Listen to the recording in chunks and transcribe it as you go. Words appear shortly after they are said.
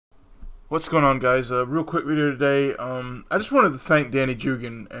What's going on, guys? Real quick video today. I just wanted to thank Danny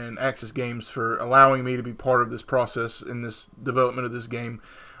Jugan and Axis Games for allowing me to be part of this process in this development of this game.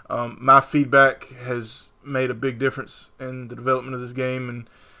 My feedback has made a big difference in the development of this game,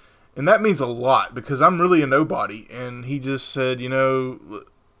 and that means a lot because I'm really a nobody. And he just said, you know,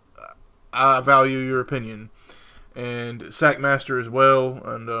 I value your opinion, and Sackmaster as well.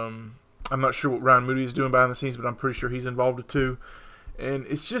 And I'm not sure what Ryan Moody is doing behind the scenes, but I'm pretty sure he's involved too. And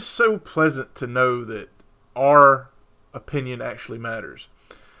it's just so pleasant to know that our opinion actually matters.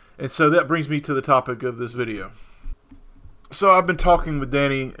 And so that brings me to the topic of this video. So I've been talking with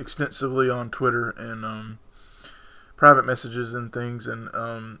Danny extensively on Twitter and private messages and things.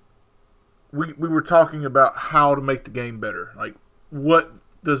 And we were talking about how to make the game better. Like, what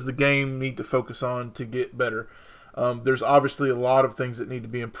does the game need to focus on to get better? There's obviously a lot of things that need to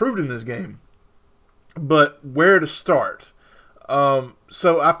be improved in this game. But where to start?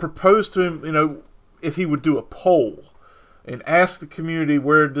 So I proposed to him, you know, if he would do a poll and ask the community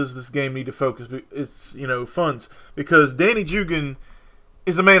where does this game need to focus. It's, you know, funds. Because Danny Jugan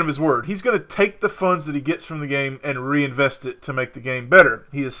is a man of his word. He's going to take the funds that he gets from the game and reinvest it to make the game better.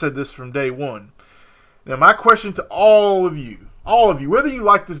 He has said this from day one. Now, my question to all of you, whether you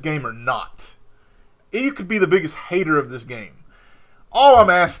like this game or not, you could be the biggest hater of this game. All I'm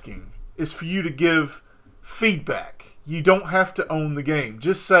asking is for you to give feedback. You don't have to own the game.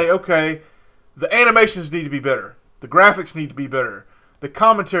 Just say, okay, the animations need to be better. The graphics need to be better. The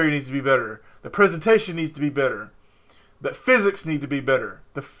commentary needs to be better. The presentation needs to be better. The physics need to be better.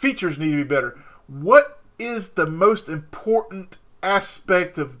 The features need to be better. What is the most important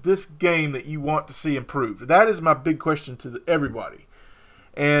aspect of this game that you want to see improved? That is my big question to everybody.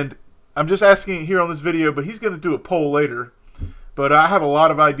 And I'm just asking it here on this video, but he's going to do a poll later. But I have a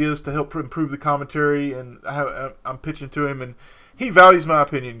lot of ideas to help improve the commentary, and I'm pitching to him, and he values my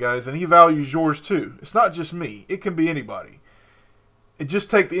opinion, guys, and he values yours too. It's not just me. It can be anybody. And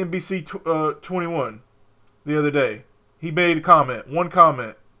just take the NBC 21 the other day. He made a comment, one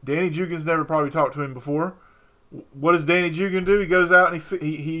comment. Danny Jugan's never probably talked to him before. What does Danny Jugan do? He goes out and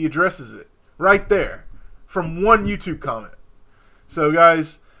he addresses it right there from one YouTube comment. So,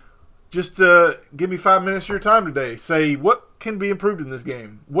 guys, just give me 5 minutes of your time today. Say, what can be improved in this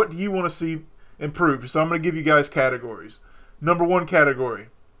game? What do you want to see improved? So I'm going to give you guys categories. Number 1 category,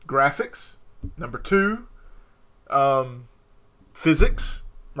 graphics. Number 2, physics,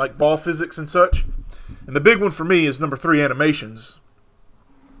 like ball physics and such. And the big one for me is number 3, animations.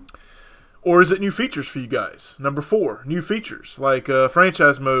 Or is it new features for you guys? Number 4, new features, like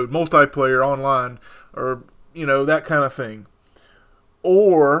franchise mode, multiplayer, online, or, you know, that kind of thing.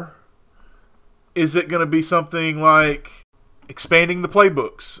 Or is it going to be something like expanding the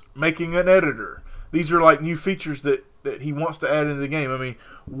playbooks, making an editor? These are like new features that he wants to add into the game. I mean,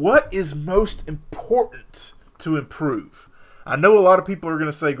 what is most important to improve? I know a lot of people are going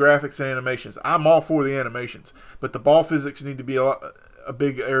to say graphics and animations. I'm all for the animations, but the ball physics need to be a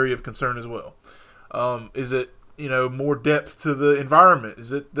big area of concern as well. Is it, you know, more depth to the environment?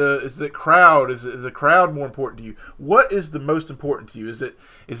 Is it the crowd? Is the crowd more important to you? What is the most important to you? Is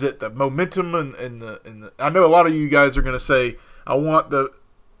it the momentum and the I know a lot of you guys are going to say, I want the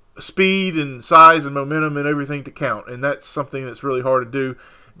speed and size and momentum and everything to count, and that's something that's really hard to do,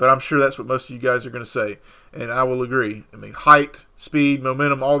 but I'm sure that's what most of you guys are going to say, and I will agree. I mean, height, speed,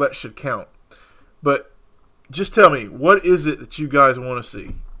 momentum, all that should count. But just tell me, what is it that you guys want to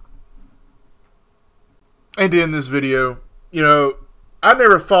see? And in this video, you know, I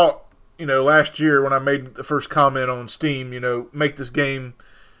never thought, you know, last year when I made the first comment on Steam, you know, make this game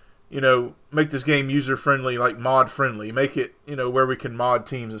user-friendly, like mod-friendly. Make it, you know, where we can mod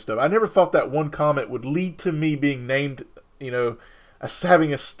teams and stuff. I never thought that one comment would lead to me being named, you know,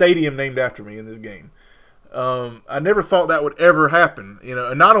 having a stadium named after me in this game. I never thought that would ever happen, you know.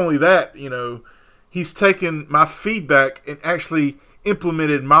 And not only that, you know, he's taken my feedback and actually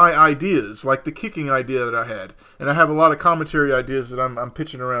implemented my ideas, like the kicking idea that I had. And I have a lot of commentary ideas that I'm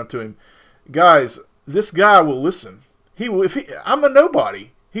pitching around to him. Guys, this guy will listen. He will. I'm a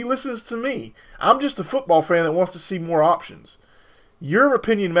nobody. He listens to me. I'm just a football fan that wants to see more options. Your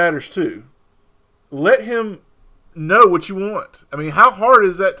opinion matters too. Let him know what you want. I mean, how hard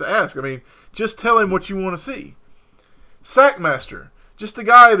is that to ask? I mean, just tell him what you want to see. Sackmaster, just a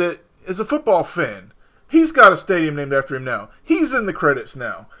guy that is a football fan. He's got a stadium named after him now. He's in the credits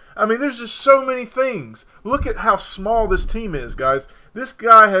now. I mean, there's just so many things. Look at how small this team is, guys. This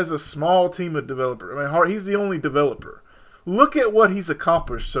guy has a small team of developers. I mean, he's the only developer. Look at what he's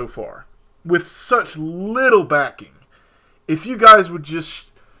accomplished so far with such little backing. If you guys would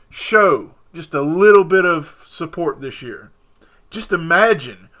just show just a little bit of support this year, just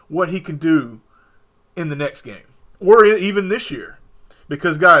imagine what he can do in the next game or even this year.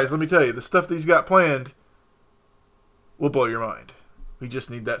 Because, guys, let me tell you, the stuff that he's got planned will blow your mind. We just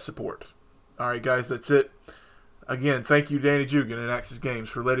need that support. All right, guys, that's it. Again, thank you, Danny Jugan and Axis Games,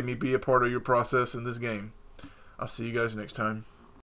 for letting me be a part of your process in this game. I'll see you guys next time.